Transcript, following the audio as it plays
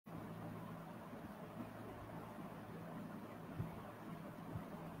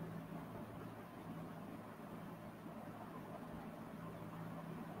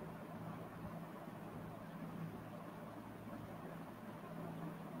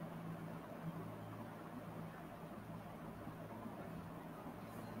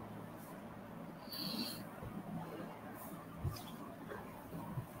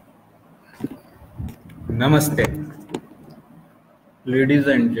Namaste, ladies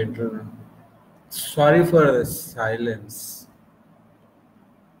and gentlemen. Sorry for the silence.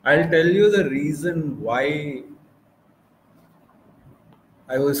 I'll tell you the reason why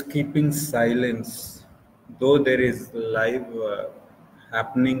I was keeping silence, though there is live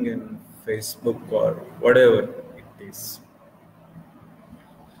happening in Facebook or whatever it is.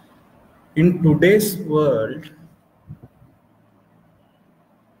 In today's world,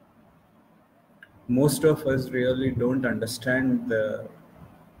 most of us really don't understand the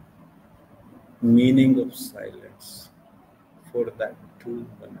meaning of silence for that 2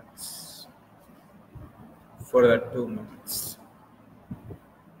 minutes. For that 2 minutes.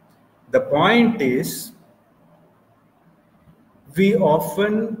 The point is, we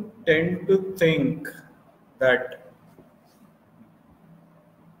often tend to think that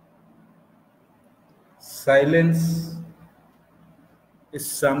silence is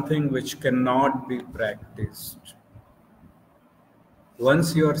something which cannot be practiced.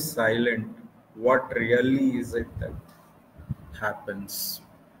 Once you're silent, what really is it that happens?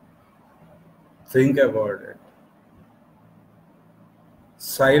 Think about it.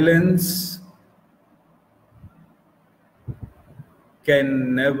 Silence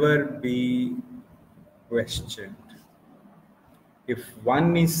can never be questioned. If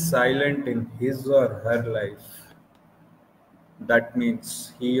one is silent in his or her life, that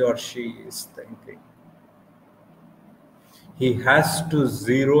means he or she is thinking. He has to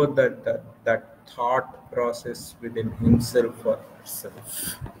zero that thought process within himself or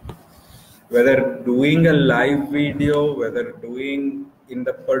herself. Whether doing a live video, whether doing in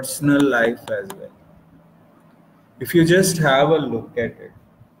the personal life as well. If you just have a look at it,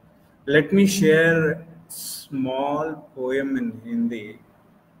 let me share a small poem in Hindi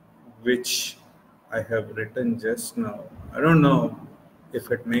which I have written just now. I don't know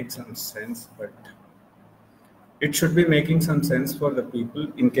if it makes some sense, but it should be making some sense for the people.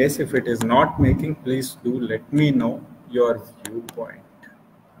 In case if it is not making, please do let me know your viewpoint.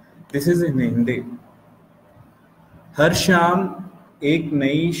 This is in Hindi. हर शाम एक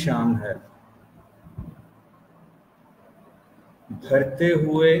नई शाम है, भरते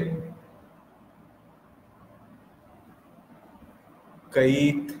हुए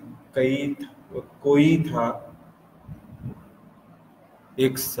कोई था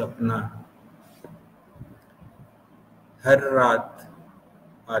एक सपना, हर रात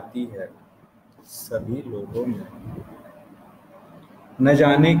आती है सभी लोगों में, न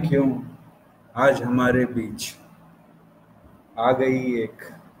जाने क्यों आज हमारे बीच आ गई एक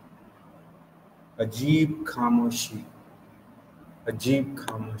अजीब खामोशी,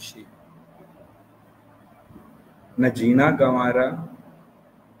 न जीना गंवारा,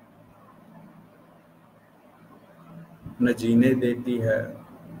 न जीने देती है,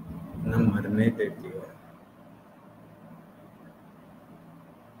 न मरने देती है।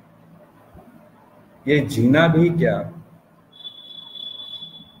 ये जीना भी क्या,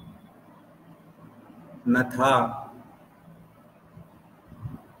 न था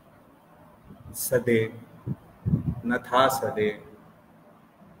सदैव, न था सदैव,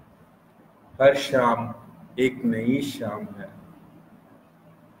 हर शाम एक नई शाम है,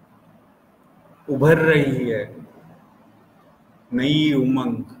 उभर रही है नई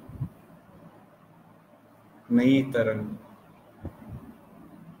उमंग, नई तरंग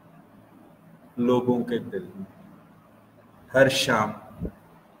लोगों के दिल में। हर शाम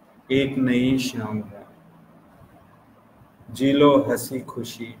एक नई शाम है, जी लो हंसी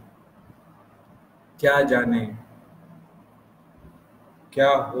खुशी, क्या जाने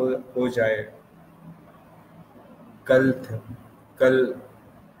क्या हो जाए, कल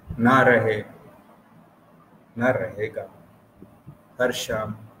ना रहे ना रहेगा, हर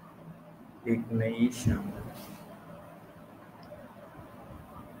शाम एक नई शाम है।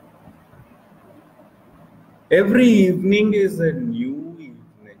 Every evening is a new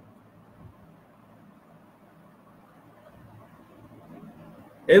evening.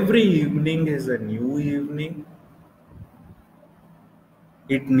 Every evening is a new evening.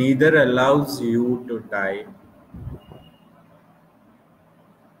 It neither allows you to die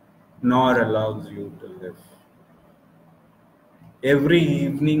nor allows you to live. Every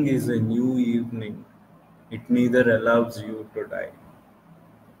evening is a new evening. It neither allows you to die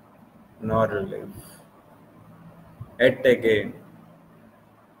nor live. Yet again,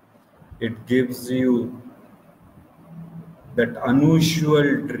 it gives you that unusual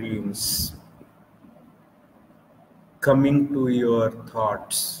dreams coming to your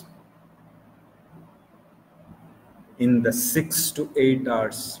thoughts in the 6 to 8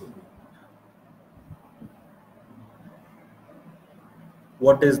 hours sleep.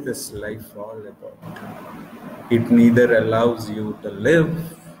 What is this life all about? It neither allows you to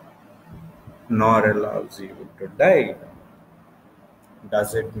live nor allows you to die.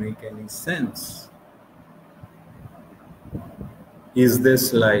 Does it make any sense? Is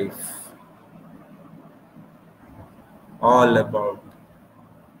this life all about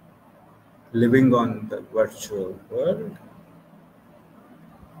living on the virtual world?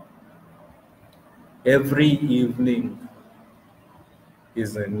 Every evening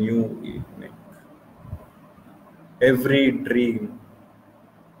is a new evening. Every dream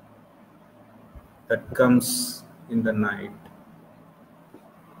that comes in the night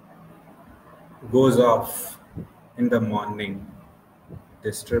goes off in the morning,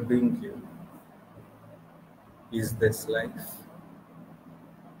 disturbing you. Is this life?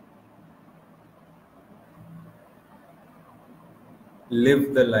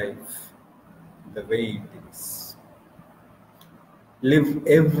 Live the life the way it is. Live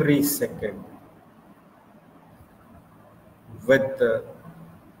every second with the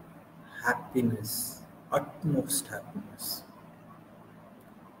happiness, utmost happiness.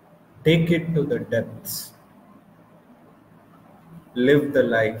 Take it to the depths. Live the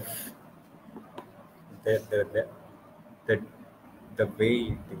life the, the, the, the, the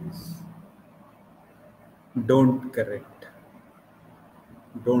way it is. Don't correct.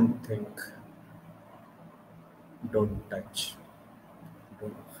 Don't think. Don't touch.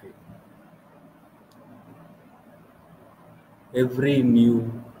 Don't feel.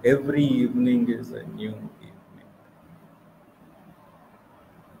 Every evening is a new evening.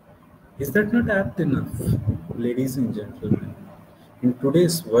 Is that not apt enough, ladies and gentlemen? In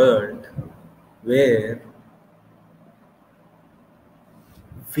today's world, where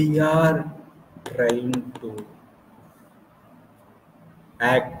we are trying to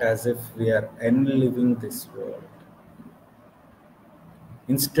act as if we are enliving this world,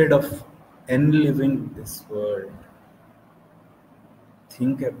 instead of enliving this world,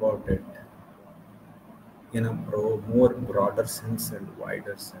 think about it in a more broader sense and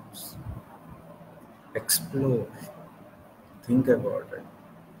wider sense. Explore, think about it.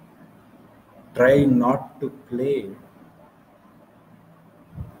 Try not to play.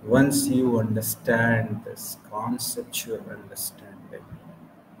 Once you understand this conceptual understanding,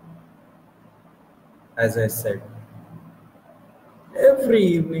 as I said, every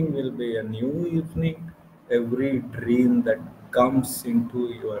evening will be a new evening. Every dream that comes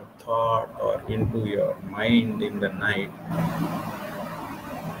into your thought or into your mind in the night,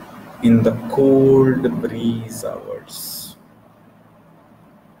 in the cold breeze hours,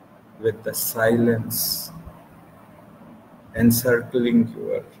 with the silence encircling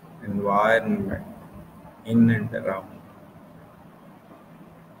your environment in and around,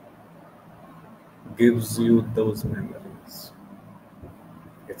 gives you those memories.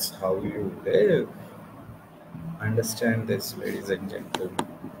 It's how you live. Understand this, ladies and gentlemen.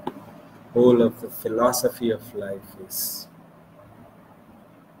 Whole of the philosophy of life is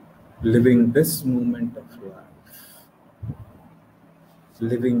living this moment of life.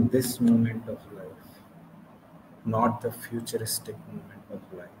 Living this moment of life, not the futuristic moment of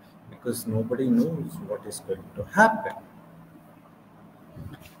life, because nobody knows what is going to happen.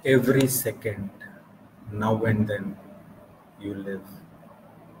 Every second, now and then, you live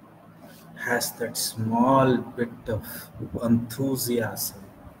has that small bit of enthusiasm.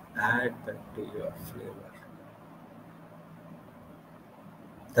 Add that to your flavor.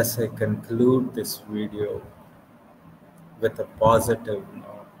 Thus, I conclude this video with a positive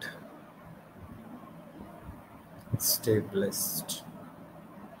note. Stay blessed.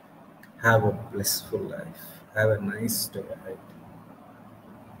 Have a blissful life. Have a nice day ahead.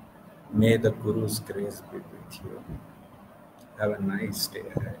 May the Guru's grace be with you. Have a nice day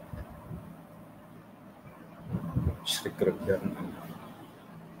ahead. Shri Krishna.